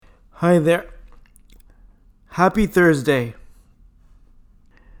Hi there. Happy Thursday.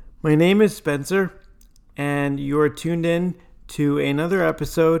 My name is Spencer, and you are tuned in to another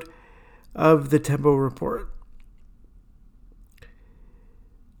episode of the Tempo Report.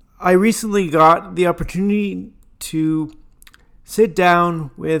 I recently got the opportunity to sit down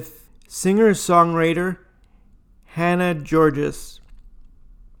with singer-songwriter Hannah Georges.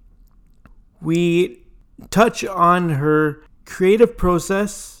 We touch on her creative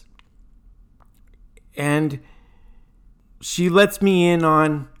process, and she lets me in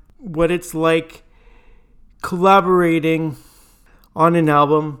on what it's like collaborating on an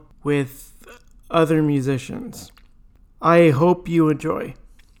album with other musicians. I hope you enjoy.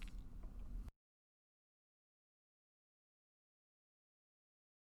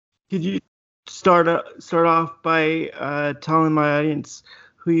 Could you start off by telling my audience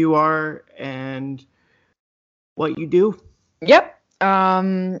who you are and what you do? Yep.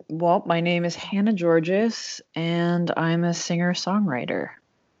 Well, my name is Hannah Georges, and I'm a singer-songwriter.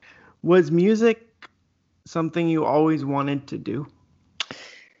 Was music something you always wanted to do?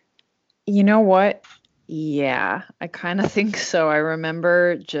 You know what? Yeah, I kind of think so. I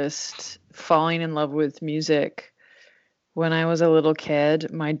remember just falling in love with music when I was a little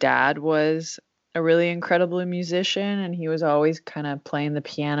kid. My dad was a really incredible musician, and he was always kind of playing the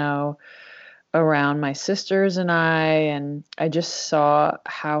piano around my sisters and I just saw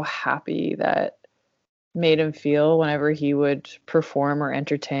how happy that made him feel whenever he would perform or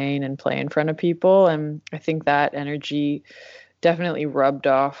entertain and play in front of people. And I think that energy definitely rubbed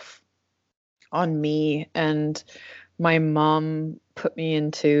off on me. And my mom put me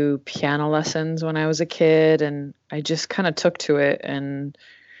into piano lessons when I was a kid, and I just kind of took to it and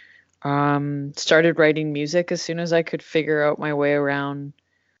started writing music as soon as I could figure out my way around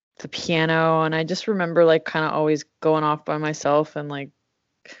the piano. And I just remember like kind of always going off by myself and like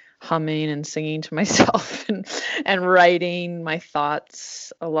humming and singing to myself and writing my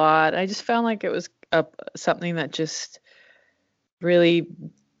thoughts a lot. I just found like it was something that just really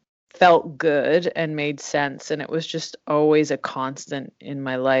felt good and made sense, and it was just always a constant in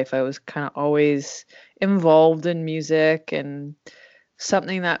my life. I was kind of always involved in music and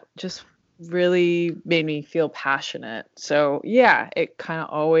something that just really made me feel passionate. So, yeah, it kind of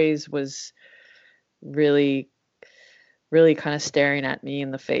always was really really kind of staring at me in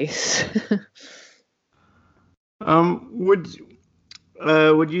the face. Would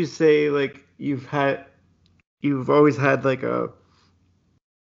would you say like you've always had like a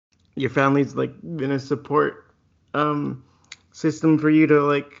your family's like been a support um system for you to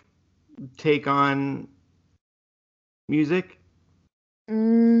like take on music?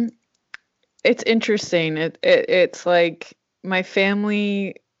 Mm, it's interesting. It's like my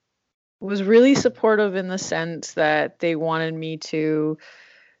family was really supportive in the sense that they wanted me to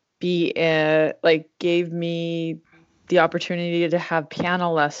be like gave me the opportunity to have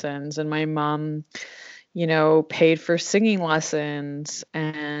piano lessons, and my mom, paid for singing lessons.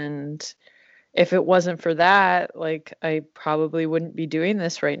 And if it wasn't for that, like I probably wouldn't be doing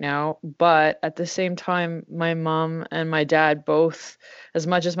this right now. But at the same time, my mom and my dad both, as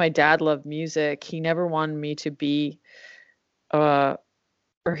much as my dad loved music, he never wanted me to be, uh,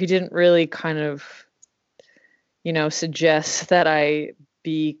 or he didn't really kind of, suggest that I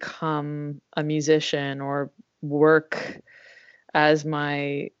become a musician or work as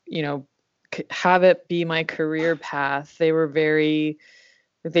my, have it be my career path.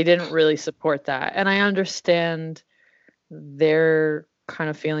 They didn't really support that. And I understand their kind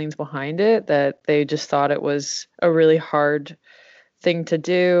of feelings behind it, that they just thought it was a really hard thing to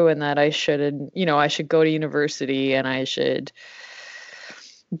do, and that I should go to university and I should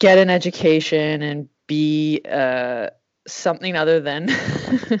get an education and be something other than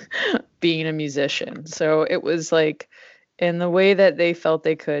being a musician. So it was like in the way that they felt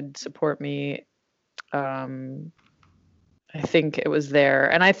they could support me. um I think it was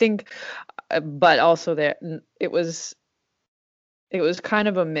there, and I think but also there it was kind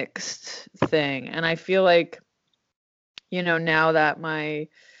of a mixed thing. And I feel like, now that my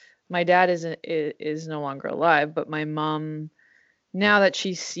dad is no longer alive, but my mom, now that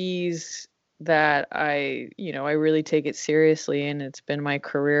she sees that I really take it seriously and it's been my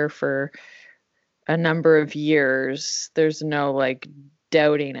career for a number of years, there's no like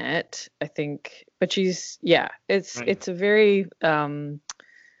doubting it, I think. But yeah, Right. it's a very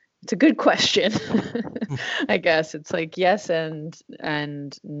it's a good question. I guess it's like yes and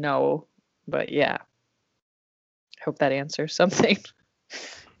no, but yeah, I hope that answers something.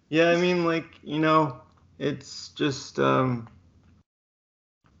 Yeah, I mean like, it's just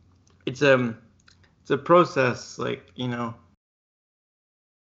it's it's a process like,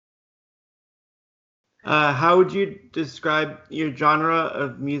 How would you describe your genre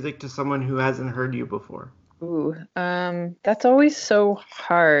of music to someone who hasn't heard you before? Ooh, that's always so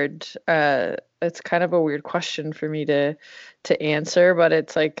hard. It's kind of a weird question for me to answer, but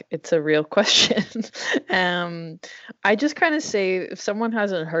it's like it's a real question. Um, I just kind of say if someone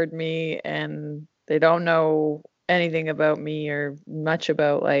hasn't heard me and they don't know anything about me or much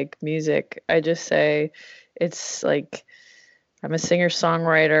about like music, I just say it's like I'm a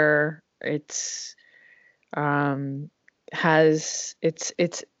singer-songwriter. It's um has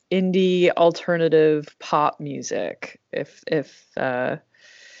it's indie alternative pop music if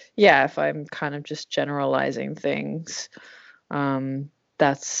yeah, if I'm kind of just generalizing things, um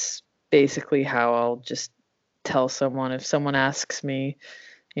that's basically how I'll just tell someone if someone asks me,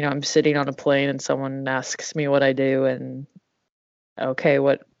 I'm sitting on a plane and someone asks me what I do and okay,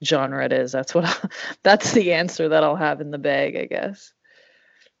 what genre it is, that's what that's the answer that I'll have in the bag, I guess.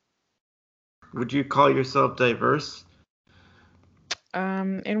 Would you call yourself diverse?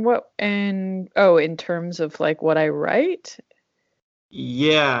 In what and oh, in terms of like what I write?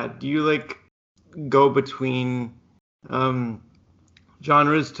 Yeah. Do you like go between um,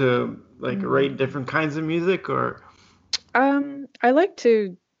 genres to like Mm. write different kinds of music, or I like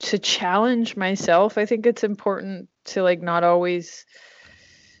to challenge myself. I think it's important to like not always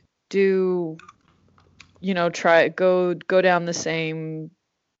do, try go down the same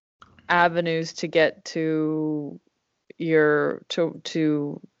avenues to get to your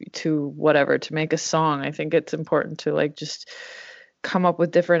to whatever to make a song. I think it's important to like just come up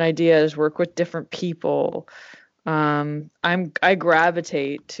with different ideas, work with different people. I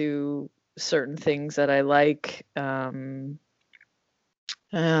gravitate to certain things that I like,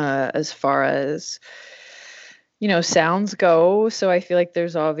 as far as sounds go. So I feel like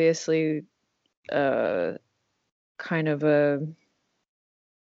there's obviously uh kind of a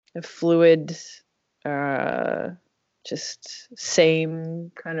fluid, uh just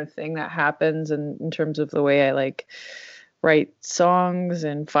same kind of thing that happens in terms of the way I like write songs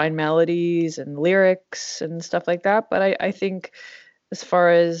and find melodies and lyrics and stuff like that. But I think as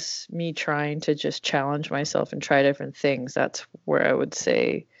far as me trying to just challenge myself and try different things, that's where I would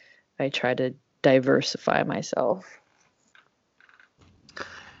say I try to diversify myself.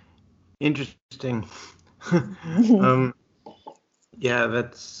 interesting? um, yeah,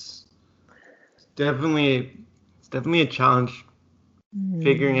 that's definitely it's definitely a challenge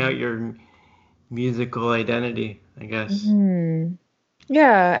figuring out Mhm. your musical identity, I guess. Mhm.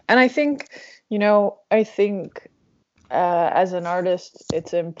 Yeah, and I think as an artist,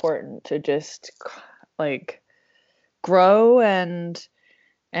 it's important to just like grow and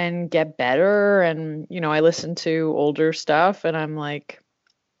get better. And I listen to older stuff, and I'm like,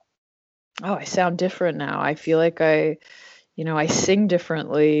 oh, I sound different now. I feel like I sing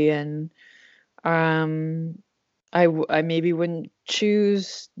differently, and um, I maybe wouldn't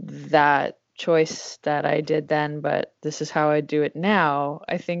choose that choice that I did then, but this is how I do it now.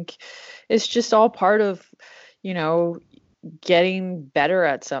 I think it's just all part of, you know, getting better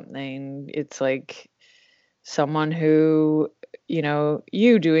at something. It's like someone who,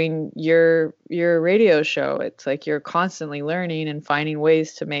 you doing your radio show. It's like you're constantly learning and finding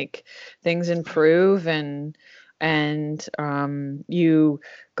ways to make things improve, and you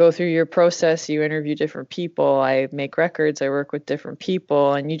go through your process, you interview different people, I make records, I work with different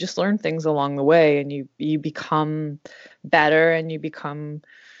people, and you just learn things along the way, and you become better, and you become,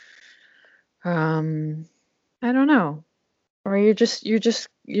 um I don't know, or you're just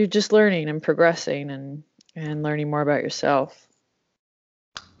learning and progressing and learning more about yourself.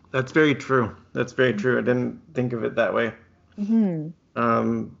 That's very true. That's very true. I didn't think of it that way. Hmm.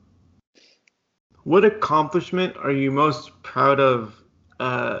 Um, what accomplishment are you most proud of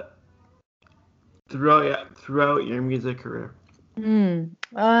uh, throughout your music career? Hmm.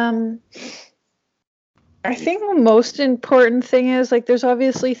 I think the most important thing is like there's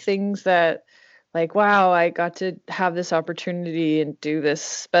obviously things that like wow, I got to have this opportunity and do this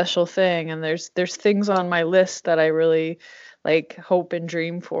special thing, and there's things on my list that I really like hope and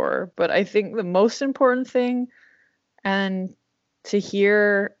dream for. But I think the most important thing and to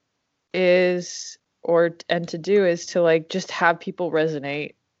hear is or and to do is to like just have people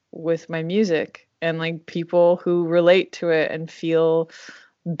resonate with my music and like people who relate to it and feel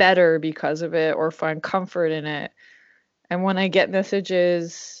better because of it or find comfort in it. And when I get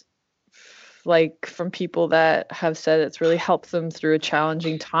messages like from people that have said it's really helped them through a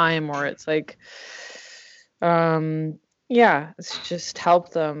challenging time, or it's like um yeah, it's just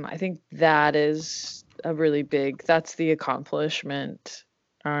helped them, I think that is a really big, that's the accomplishment.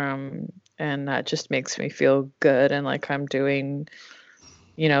 um and that just makes me feel good and like I'm doing,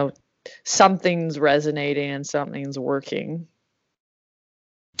 you know something's resonating and something's working.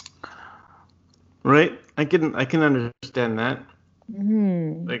 Right? I can understand that.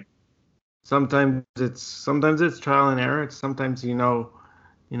 Mm-hmm. Like sometimes it's trial and error. It's sometimes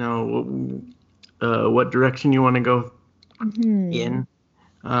what direction you want to go Mm-hmm. in.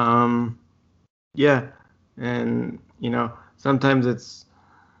 Yeah, and sometimes it's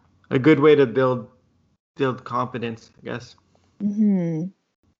a good way to build confidence, I guess.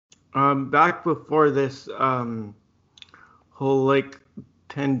 Mm-hmm. Back before this whole like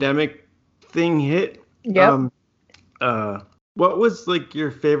pandemic thing hit, Yep. um, uh, what was like your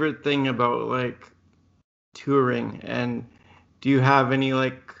favorite thing about like touring, and do you have any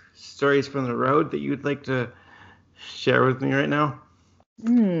like stories from the road that you'd like to share with me right now?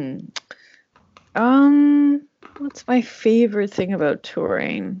 Hmm. What's my favorite thing about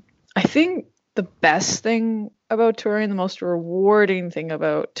touring? I think the best thing about touring, the most rewarding thing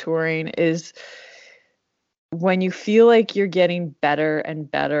about touring is when you feel like you're getting better and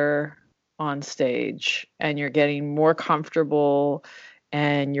better on stage and you're getting more comfortable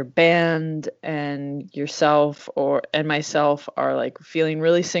and your band and yourself or and myself are like feeling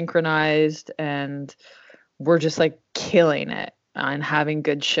really synchronized and we're just like killing it and having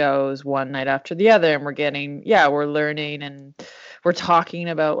good shows one night after the other and we're learning and we're talking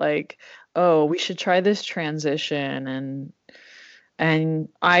about like, oh, we should try this transition and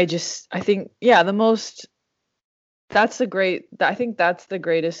I think yeah, the most that's the great I think that's the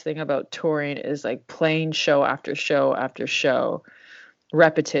greatest thing about touring is like playing show after show after show,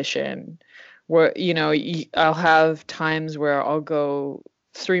 repetition. Where I'll have times where I'll go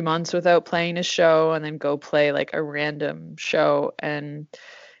 3 months without playing a show and then go play like a random show and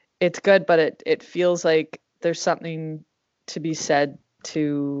it's good, but it feels like there's something to be said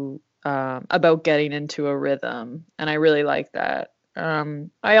to about getting into a rhythm, and I really like that.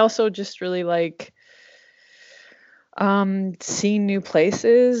 I also just really like seeing new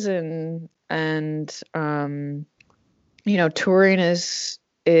places and touring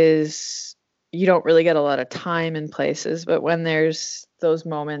is you don't really get a lot of time in places, but when there's those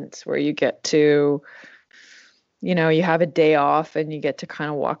moments where you get to you have a day off and you get to kind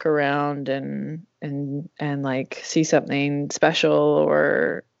of walk around and like see something special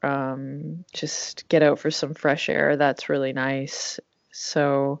or just get out for some fresh air, that's really nice.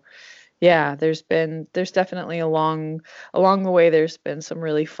 So yeah, there's definitely along the way there's been some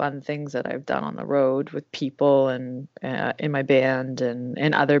really fun things that I've done on the road with people and in my band and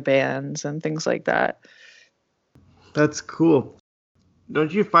in other bands and things like that. That's cool.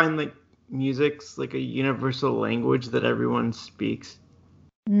 Don't you find like music's like a universal language that everyone speaks?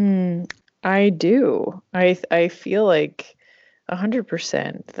 Mm, I do. I feel like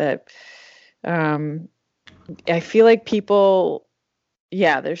 100% that um I feel like people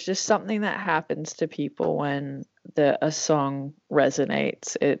yeah, there's just something that happens to people when a song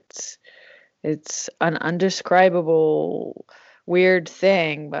resonates. It's an undescribable weird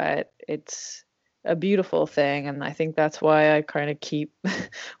thing, but it's a beautiful thing, and I think that's why I kind of keep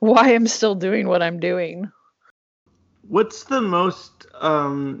why I'm still doing what I'm doing. What's the most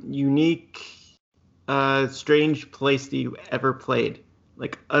unique, strange place that you ever played?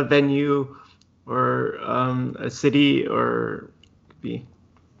 Like a venue or a city or could be.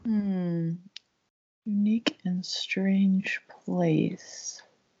 Hmm. Unique and strange place.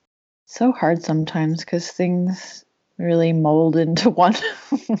 So hard sometimes because things really mold into one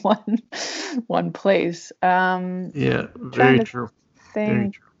one place. Yeah, Trying very to true. Very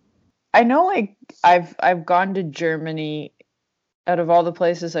think. true. I know like I've gone to Germany. Out of all the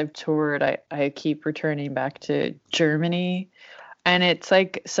places I've toured, I keep returning back to Germany, and it's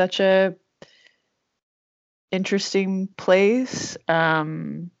like such a interesting place.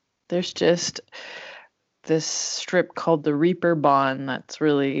 There's just this strip called the Reeperbahn that's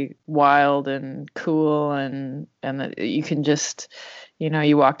really wild and cool, and that you can just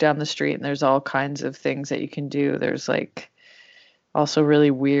you walk down the street and there's all kinds of things that you can do. There's like also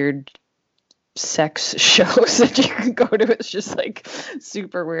really weird sex shows that you can go to. It's just like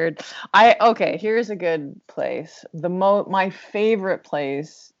super weird. Okay, here's a good place. My favorite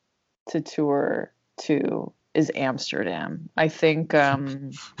place to tour to is Amsterdam. I think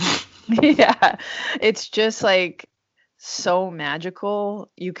yeah, it's just like so magical.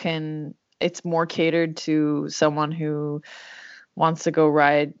 It's more catered to someone who wants to go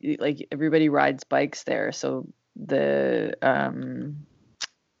ride, like everybody rides bikes there. So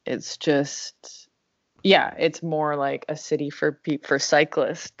it's just yeah, it's more like a city for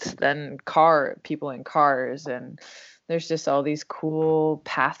cyclists than car people in cars, and there's just all these cool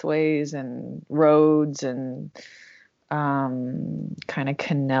pathways and roads and kind of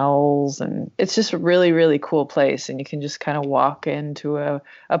canals, and it's just a really, really cool place. And you can just kind of walk into a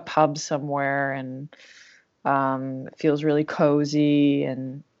pub somewhere, and it feels really cozy.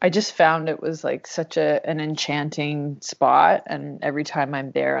 And I just found it was like such an enchanting spot. And every time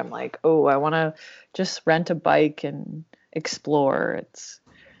I'm there, I'm like, oh, I want to just rent a bike and explore.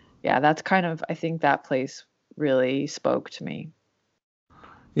 Yeah, that's kind of, I think that place really spoke to me.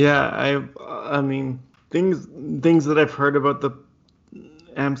 Yeah, I mean things that I've heard about the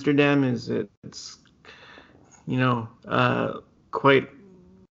Amsterdam is it's quite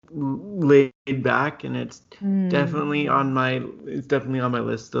laid back, and it's definitely on my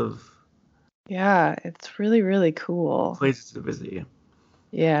list of Yeah, it's really, really cool. places to visit. Yeah.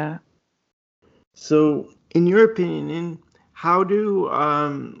 Yeah. So, in your opinion, how do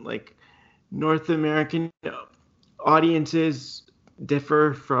like North American audiences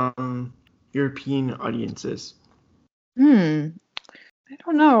differ from European audiences? Hmm. I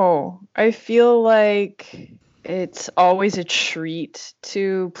don't know. I feel like it's always a treat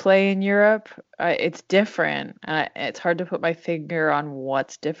to play in Europe. It's different. It's hard to put my finger on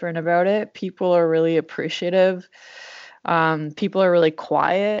what's different about it. People are really appreciative. People are really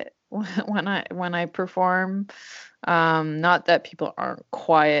quiet when I perform. Not that people aren't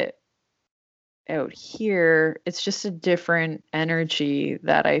quiet out here. It's just a different energy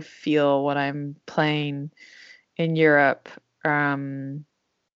that I feel when I'm playing in Europe. Um,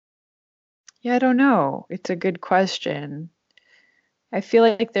 Yeah, I don't know. It's a good question. I feel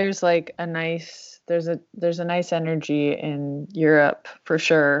like there's like a nice there's a nice energy in Europe for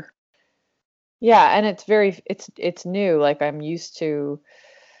sure. Yeah, and it's new. Like I'm used to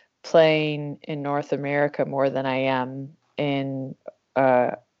playing in North America more than I am in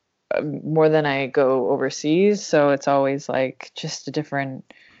uh more than I go overseas, so it's always like just a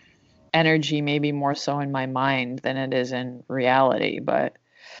different energy, maybe more so in my mind than it is in reality, but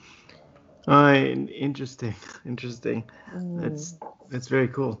Interesting, interesting. That's mm. that's very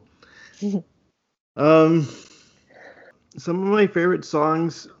cool. Um, some of my favorite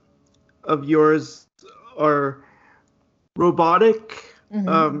songs of yours are Robotic, Mhm.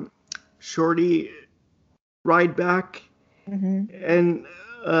 um, Shorty, Ride Back, Mhm. and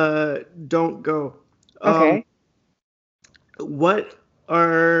Don't Go. Um, Okay. what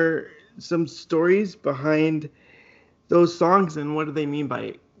are some stories behind those songs, and what do they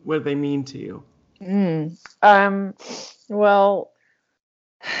mean to you? Mm. Well,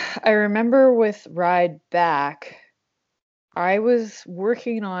 I remember with Ride Back, I was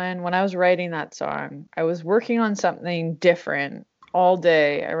working on, when I was writing that song, I was working on something different all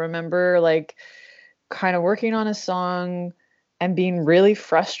day. I remember like kind of working on a song and being really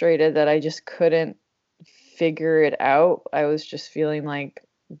frustrated that I just couldn't figure it out. I was just feeling like,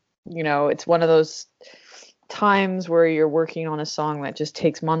 it's one of those times where you're working on a song that just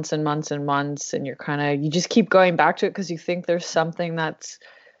takes months and months and months, and you just keep going back to it because you think there's something that's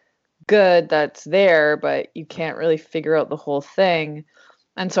good that's there, but you can't really figure out the whole thing.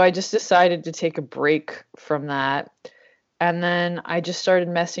 And so I just decided to take a break from that. And then I just started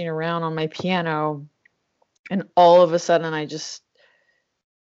messing around on my piano, and all of a sudden I just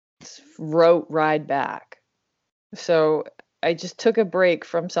wrote Ride Back. So I just took a break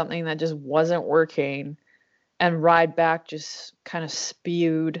from something that just wasn't working, and Ride Back just kind of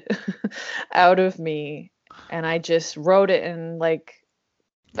spewed out of me. And I just wrote it in like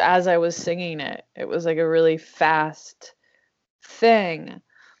as I was singing it. It was like a really fast thing.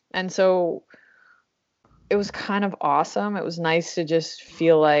 And so it was kind of awesome. It was nice to just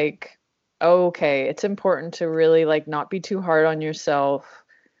feel like, oh, okay, it's important to really like not be too hard on yourself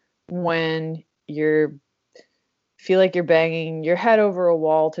when you're feel like you're banging your head over a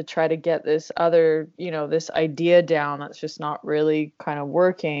wall to try to get this other, this idea down that's just not really kind of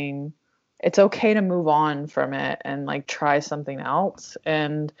working. It's okay to move on from it and like try something else.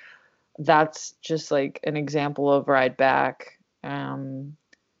 And that's just like an example of Ride Back. And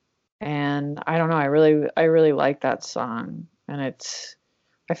I don't know, I really like that song, and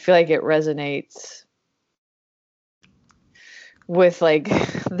I feel like it resonates with like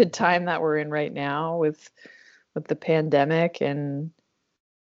the time that we're in right now with the pandemic. And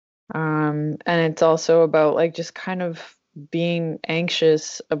it's also about like just kind of being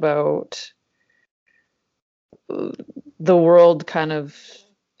anxious about the world kind of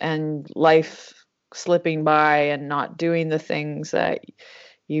and life slipping by and not doing the things that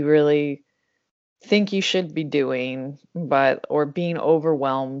you really think you should be doing, but or being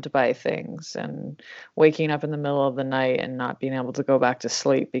overwhelmed by things and waking up in the middle of the night and not being able to go back to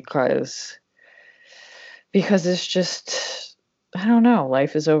sleep because it's just I don't know,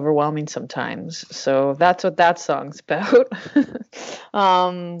 life is overwhelming sometimes. So that's what that song's about.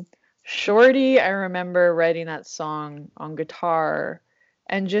 um, Shorty, I remember writing that song on guitar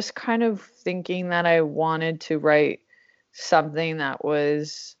and just kind of thinking that I wanted to write something that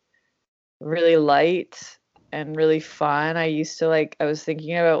was really light and really fun. I used to like, I was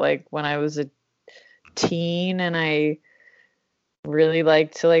thinking about like when I was a teen and I really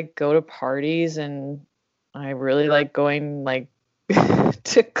liked to like go to parties and I really like going like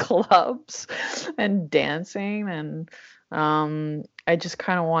to clubs and dancing and I just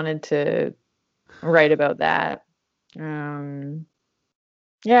kind of wanted to write about that. Um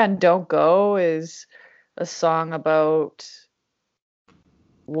yeah, and Don't Go is a song about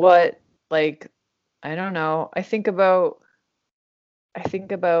what like I don't know. I think about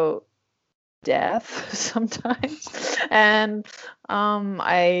death sometimes. And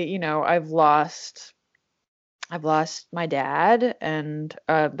I've lost my dad and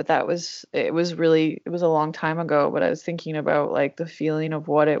but it was a long time ago, but I was thinking about like the feeling of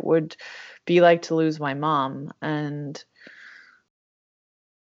what it would be like to lose my mom and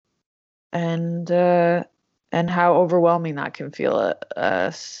and how overwhelming that can feel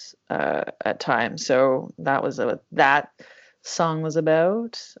at times. So that was what that song was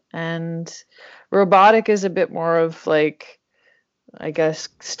about. And Robotic is a bit more of like I guess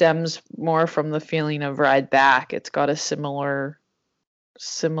stems more from the feeling of Ride Back. It's got a similar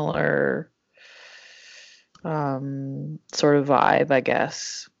sort of vibe, I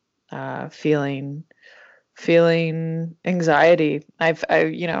guess. Feeling anxiety. I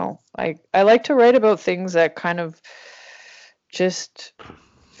like to write about things that kind of just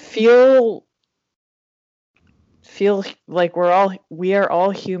feel feel like we are all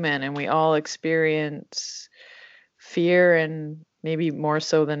human and we all experience fear, and maybe more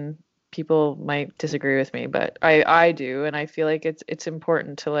so than people might disagree with me, but I do, and I feel like it's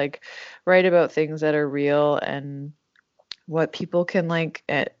important to like write about things that are real and what people can like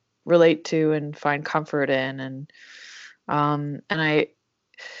relate to and find comfort in. And I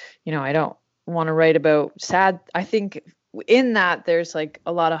don't want to write about sad. I think in that there's like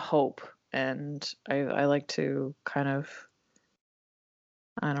a lot of hope, and I like to kind of,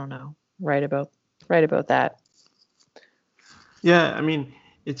 I don't know, write about that. Yeah, I mean,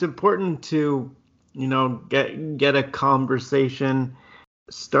 it's important to, get a conversation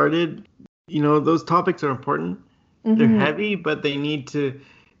started. Those topics are important. They're Mhm. heavy, but they need to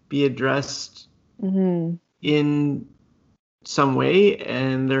be addressed Mhm. in some way,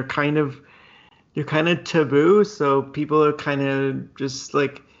 and they're kind of taboo, so people are kind of just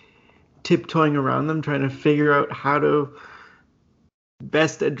like tiptoeing around them, trying to figure out how to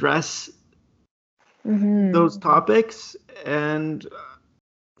best address Mhm. those topics. And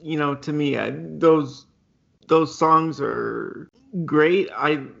to me, those songs are great.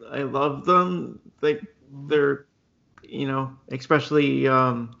 I love them. Like they're especially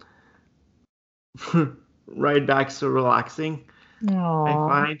ride back so relaxing. I Aw.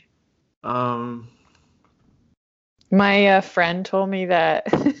 find. Um, My friend told me that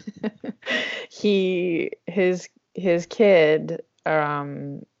his kid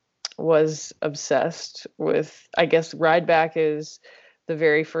was obsessed with, I guess Ride Back is the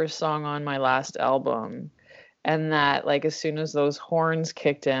very first song on my last album, and that like as soon as those horns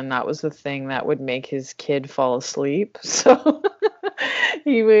kicked in, that was the thing that would make his kid fall asleep. So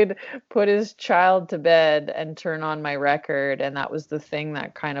he would put his child to bed and turn on my record, and that was the thing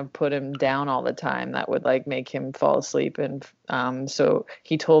that kind of put him down all the time, that would like make him fall asleep. And so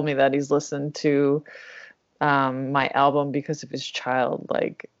he told me that he's listened to my album because of his child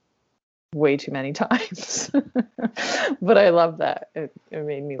like way too many times. But I love that. It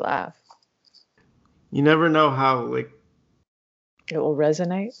made me laugh. you never know how, like, It will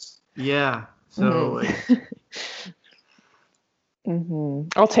resonate. yeah. So Hmm. like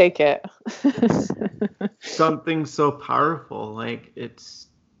I'll take it. something so powerful, like it's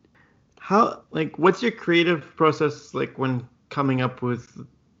how, like, what's your creative process like when coming up with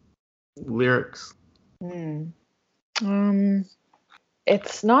lyrics? Hmm. Um,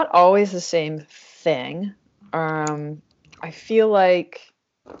 it's not always the same thing. I feel like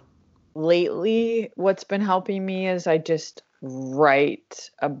lately what's been helping me is I just write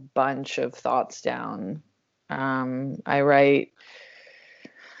a bunch of thoughts down. I write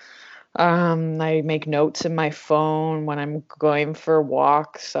I make notes in my phone when I'm going for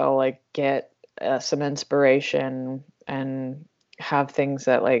walks. I'll like get some inspiration and have things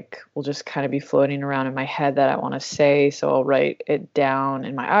that like will just kind of be floating around in my head that I want to say. So I'll write it down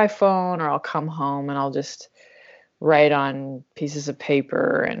in my iPhone, or I'll come home and I'll just write on pieces of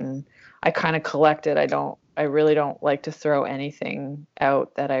paper, and I kind of collect it. I don't I really don't like to throw anything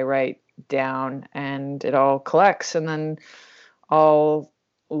out that I write down, and it all collects, and then I'll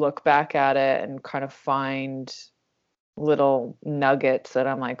look back at it and kind of find little nuggets that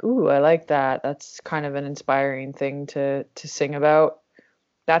I'm like, ooh, I like that. That's kind of an inspiring thing to sing about.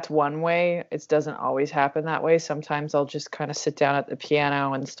 That's one way. It doesn't always happen that way. Sometimes I'll just kind of sit down at the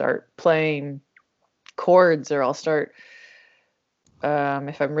piano and start playing chords, or I'll start,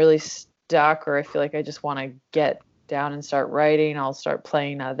 if I'm really stuck or I feel like I just want to get down and start writing, I'll start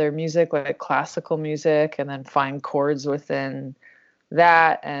playing other music, like classical music, and then find chords within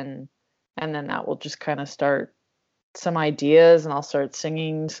that, and then that will just kind of start some ideas, and I'll start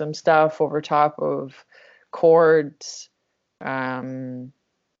singing some stuff over top of chords. Um,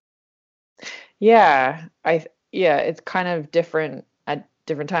 yeah, it's kind of different at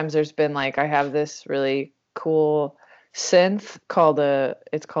different times. There's been like I have this really cool synth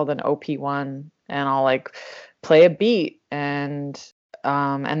it's called an OP1, and I'll like play a beat and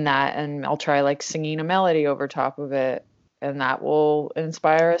I'll try like singing a melody over top of it, and that will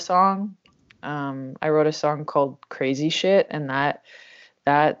inspire a song. I wrote a song called Crazy Shit, and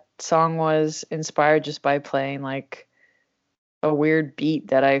that song was inspired just by playing like a weird beat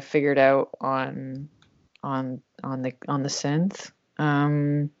that I figured out on the synth.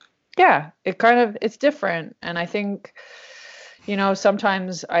 Yeah, it's different, and I think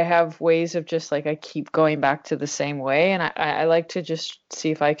sometimes I have ways of just like I keep going back to the same way, and I like to just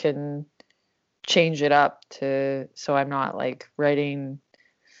see if I can change it up to so I'm not like writing,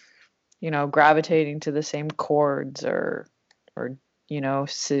 gravitating to the same chords or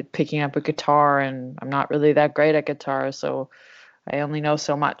picking up a guitar, and I'm not really that great at guitar, so I only know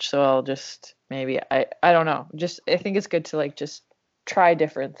so much, so I'll just maybe I don't know. Just I think it's good to like just try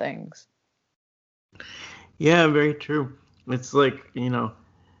different things. Yeah, very true. It's like,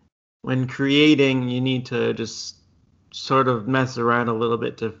 when creating, you need to just sort of mess around a little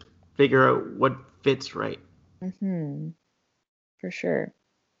bit to figure out what fits right. Mhm. For sure.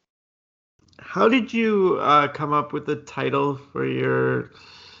 How did you come up with the title for your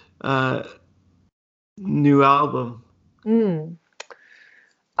uh, new album? Mm.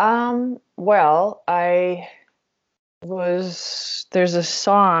 Well, there's a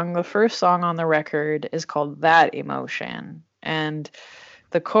song, the first song on the record is called That Emotion, and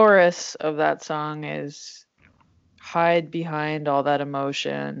the chorus of that song is hide behind all that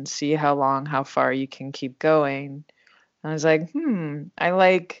emotion, see how long, how far you can keep going. And I was like,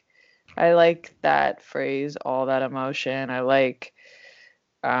 I like that phrase, all that emotion. I like,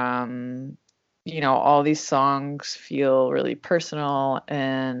 um, all these songs feel really personal,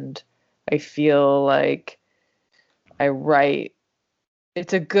 and I feel like I write,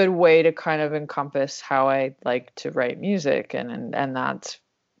 it's a good way to kind of encompass how I like to write music, and that's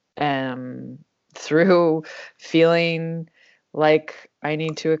um, through feeling like I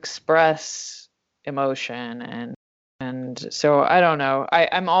need to express emotion, and so I don't know.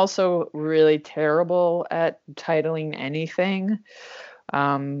 I'm also really terrible at titling anything.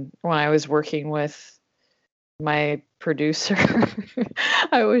 When I was working with my producer,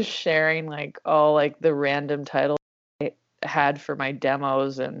 I was sharing like all like the random titles I had for my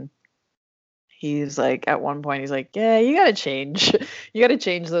demos, and he's like at one point he's like, yeah, you gotta change you gotta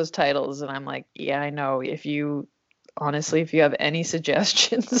change those titles, and I'm like, yeah, I know. If you have any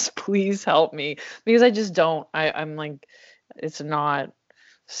suggestions, please help me, because I just don't. I'm like, it's not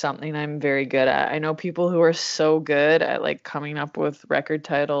something I'm very good at. I know people who are so good at like coming up with record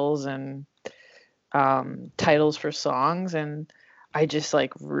titles and titles for songs, and I just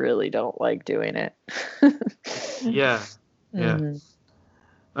like really don't like doing it. Yeah, yeah. Hmm.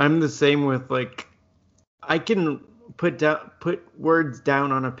 I'm the same with like I can put words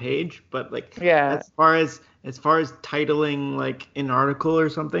down on a page, but like Yeah. as far as titling like an article or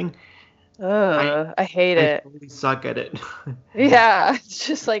something, I I hate I it. totally suck at it. Yeah, it's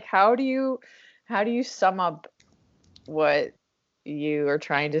just like how do you sum up what you are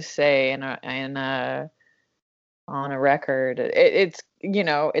trying to say in a on a record? It's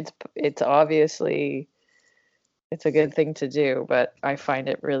obviously it's a good thing to do, but I find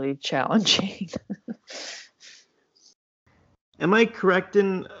it really challenging. Am I correct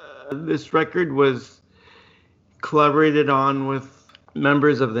in this record was collaborated on with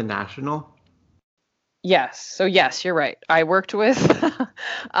members of the National? Yes. So yes, you're right. I worked with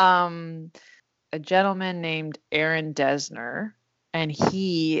um, a gentleman named Aaron Desner, and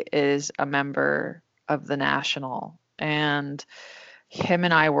he is a member of the National. And him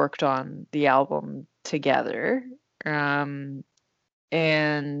and I worked on the album together. And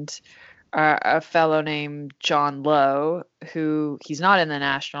a fellow named John Lowe, who he's not in the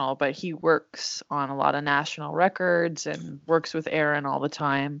National, but he works on a lot of National records and works with Aaron all the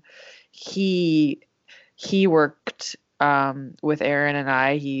time. He worked with Aaron and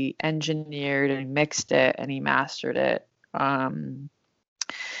I. He engineered and mixed it and he mastered it. And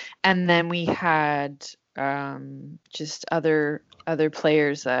then we had just other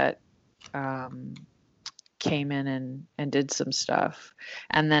players that came in and did some stuff.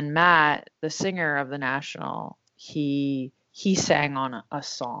 And then Matt, the singer of the National, he sang on a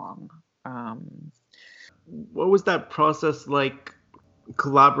song. What was that process like,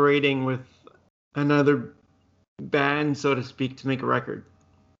 collaborating with another band, so to speak, to make a record?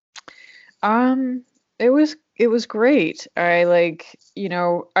 It was great. I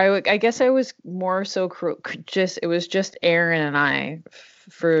guess I was more so it was just Aaron and I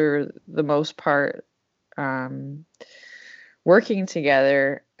for the most part, working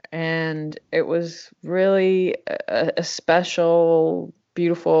together, and it was really a special,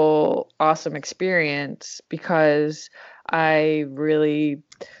 beautiful, awesome experience because I really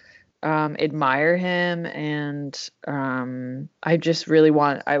admire him, and I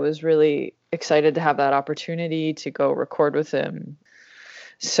was really excited to have that opportunity to go record with him.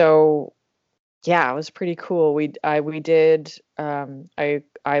 So yeah, it was pretty cool. I would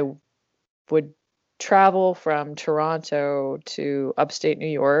travel from Toronto to upstate New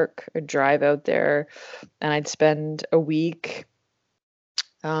York. I'd drive out there and I'd spend a week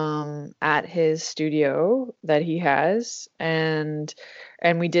at his studio that he has, and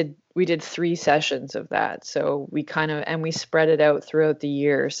we did 3 sessions of that. So we spread it out throughout the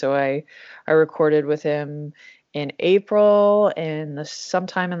year. So I recorded with him in April,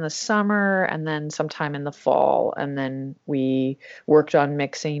 sometime in the summer, and then sometime in the fall, and then we worked on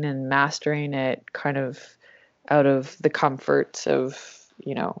mixing and mastering it kind of out of the comforts of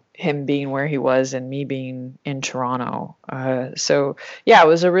him being where he was and me being in Toronto. So yeah, it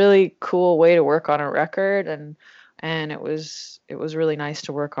was a really cool way to work on a record, and it was really nice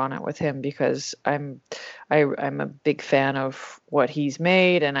to work on it with him because I'm a big fan of what he's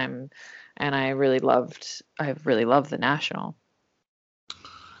made, and I've really loved the National.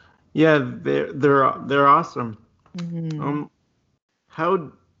 Yeah, they're awesome. Mm-hmm.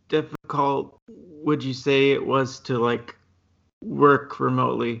 How difficult would you say it was to like work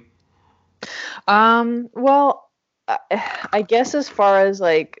remotely? Well, I guess as far as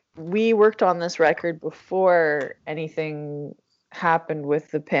like we worked on this record before anything happened with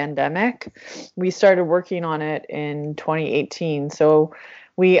the pandemic. We started working on it in 2018. So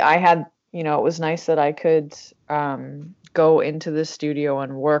I had, it was nice that I could go into the studio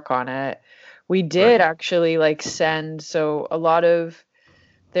and work on it. We did actually like so a lot of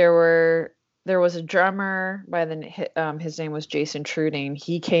there was a drummer his name was Jason Truding.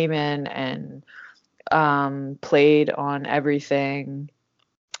 He came in and played on everything.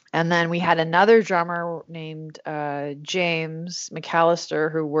 And then we had another drummer named James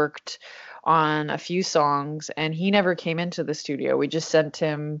McAllister who worked on a few songs, and he never came into the studio. We just sent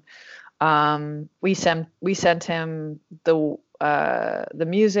him we sent him the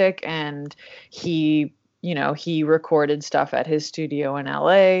music, and he recorded stuff at his studio in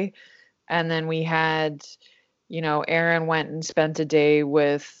LA. And then we had, Aaron went and spent a day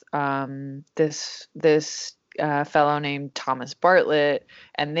with this fellow named Thomas Bartlett,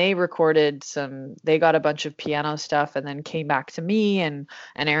 and they got a bunch of piano stuff and then came back to me, and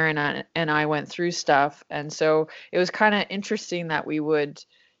Aaron and I went through stuff. And so it was kind of interesting that we would,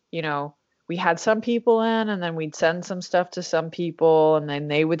 we had some people in, and then we'd send some stuff to some people, and then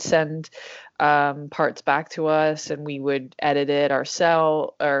they would send parts back to us, and we would edit it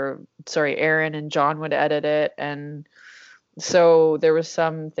ourselves, Aaron and John would edit it. And so there was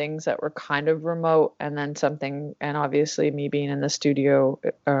some things that were kind of remote, and then and obviously me being in the studio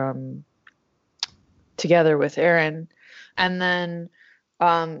together with Aaron. And then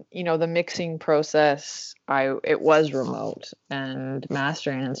the mixing process, it was remote, and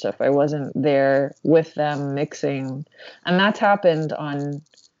mastering and stuff, I wasn't there with them mixing. And that's happened on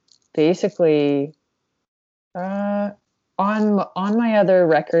basically on my other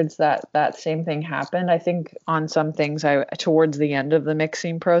records. That same thing happened. I think on some things, towards the end of the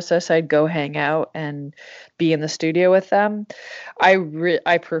mixing process, I'd go hang out and be in the studio with them.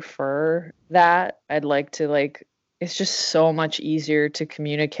 I prefer that. I'd like to it's just so much easier to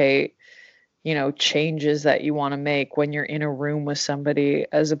communicate, changes that you want to make when you're in a room with somebody,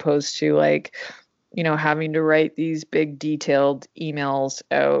 as opposed to having to write these big detailed emails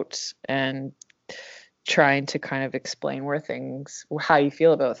out and trying to kind of explain how you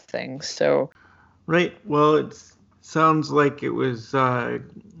feel about things. So right. Well, it sounds like it was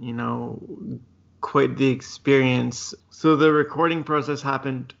quite the experience. So the recording process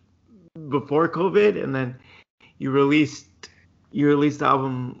happened before COVID, and then you released the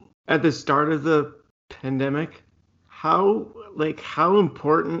album at the start of the pandemic. How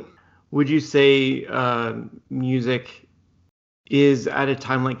important would you say music is at a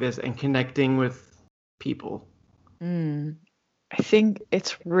time like this and connecting with people? I think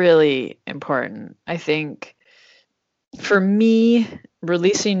it's really important. I think for me,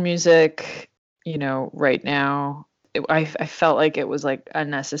 releasing music, right now, I felt like it was like a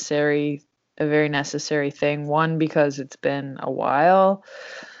very necessary thing. One, because it's been a while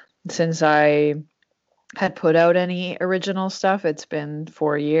since I had put out any original stuff. It's been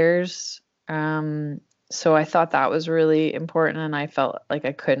 4 years. So I thought that was really important, and I felt like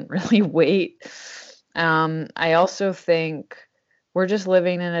I couldn't really wait. I also think we're just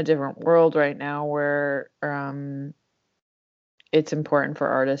living in a different world right now where it's important for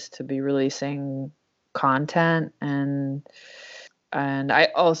artists to be releasing content, and I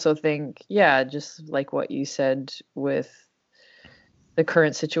also think, yeah, just like what you said with the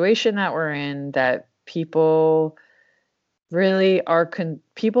current situation that we're in, that people really are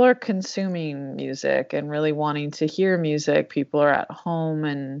people are consuming music and really wanting to hear music. People are at home,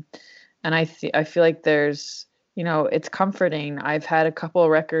 and I feel like there's, it's comforting. I've had a couple of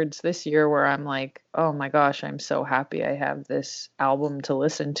records this year where I'm like, oh my gosh, I'm so happy I have this album to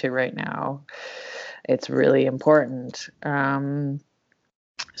listen to right now. It's really important.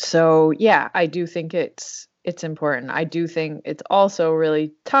 So yeah, I do think it's important. I do think it's also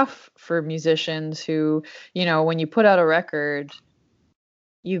really tough for musicians who, when you put out a record,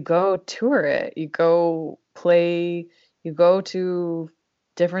 you go tour it, you go play, you go to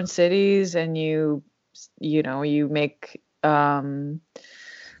different cities, and you make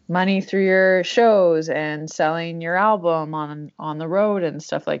money through your shows and selling your album on the road and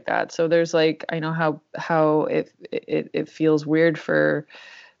stuff like that. So there's like, I know how it feels weird for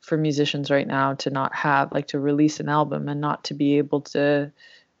musicians right now to not have, like, to release an album and not be able to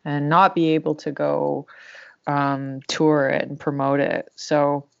go tour it and promote it.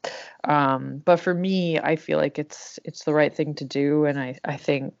 So but for me, I feel like it's the right thing to do, and I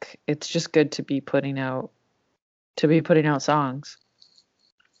think it's just good to be putting out songs.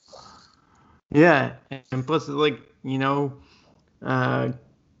 Yeah, and plus, like,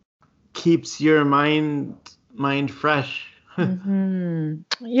 keeps your mind fresh.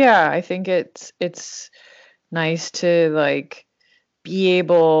 Yeah, I think it's nice to, like, be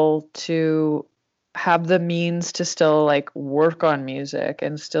able to have the means to still, like, work on music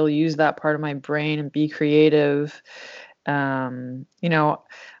and still use that part of my brain and be creative. I've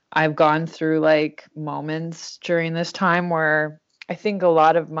gone through, like, moments during this time where I think a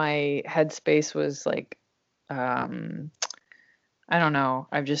lot of my headspace was like, I don't know,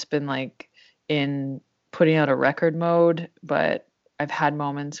 I've just been, like, in putting out a record mode, but I've had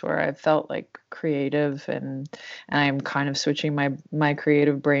moments where I've felt, like, creative, and I'm kind of switching my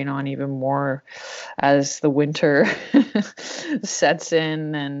creative brain on even more as the winter sets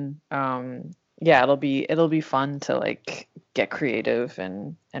in, and yeah, it'll be fun to, like, get creative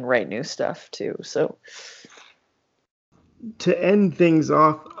and write new stuff too. So to end things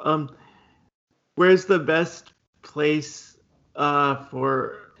off, where's the best place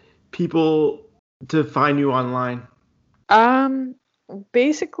for people to find you online?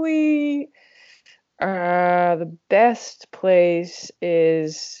 Basically, the best place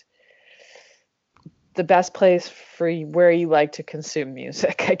is the best place for where you like to consume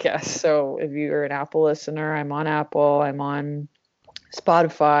music, I guess. So if you're an Apple listener, I'm on Apple, I'm on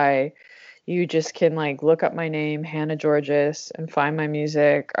Spotify. You just can, like, look up my name, Hannah Georges, and find my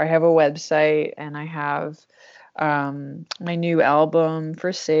music. I have a website, and I have my new album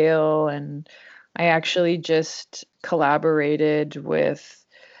for sale, and I actually just collaborated with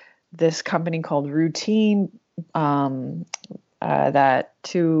this company called Routine, that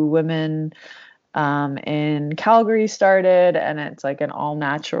two women in Calgary started, and it's like an all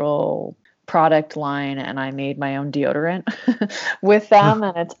natural product line, and I made my own deodorant with them,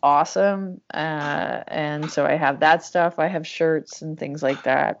 and it's awesome. And so I have that stuff. I have shirts and things like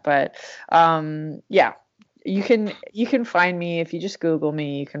that. But yeah, you can find me if you just Google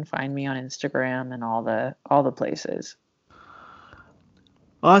me. You can find me on Instagram and all the places.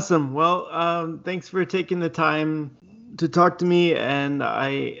 Awesome. Well, thanks for taking the time to talk to me, and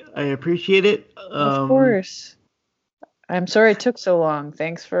I appreciate it. Of course. I'm sorry it took so long.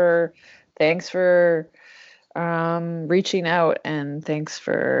 Thanks for reaching out, and thanks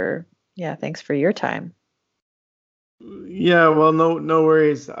for your time. Yeah, well, no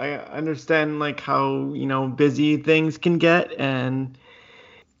worries. I understand, like, how, busy things can get, and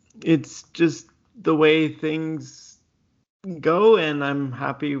it's just the way things go, and I'm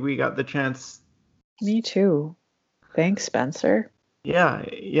happy we got the chance. Me too. Thanks, Spencer. Yeah,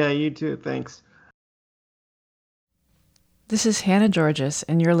 you too. Thanks. This is Hannah Georges,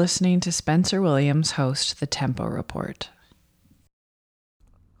 and you're listening to Spencer Williams host The Tempo Report.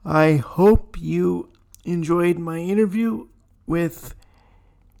 I hope you enjoyed my interview with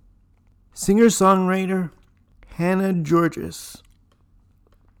singer-songwriter Hannah Georges.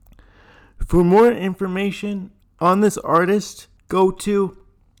 For more information on this artist, go to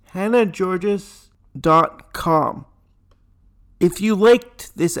hannahgeorges.com. If you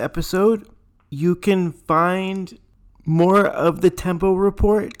liked this episode, you can find more of the Tempo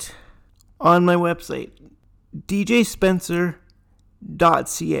Report on my website,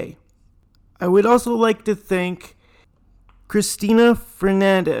 djspencer.ca. I would also like to thank Christina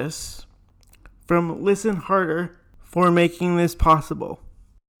Fernandez from Listen Harder for making this possible.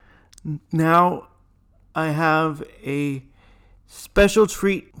 Now I have a special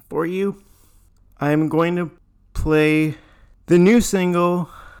treat for you. I'm going to play the new single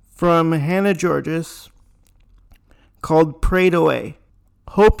from Hannah Georges called Prayed Away.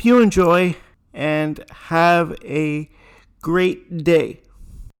 Hope you enjoy and have a great day.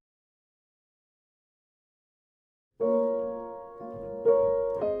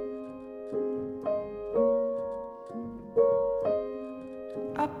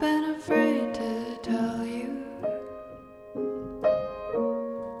 I've been afraid to tell you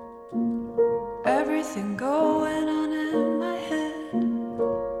everything going on in my head,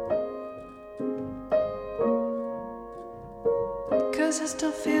 'cause I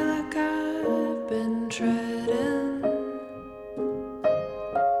still feel like I've been treading.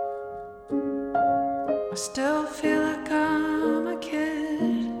 I still feel like I'm a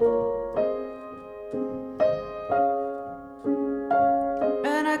kid,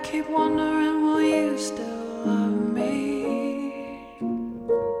 and I keep wondering, will you still love me?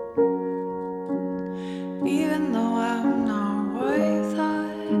 Even though I'm not what you thought.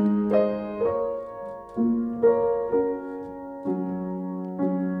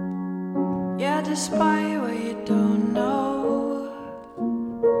 Yeah, despite what you don't know,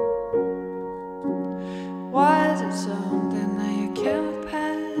 why is it something that you can't look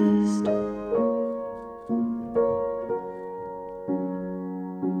past?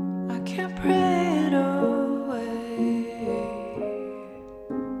 I can't pray it away.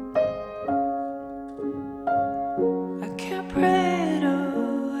 I can't pray it away.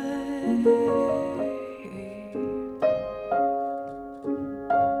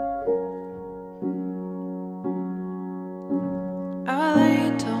 I let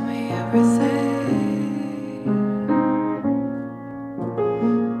you tell me everything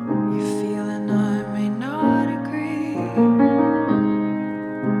you feel, and I may not agree.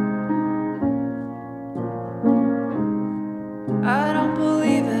 I don't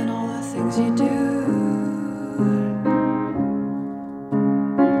believe in all the things you do.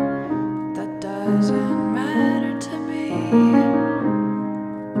 That doesn't matter to me.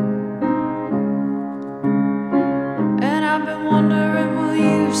 And I've been wondering, will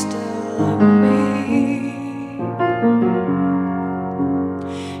you still love me?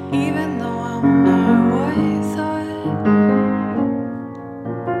 Even though I'm not what you thought.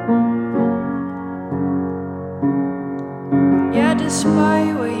 Yeah,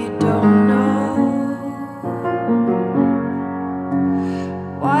 despite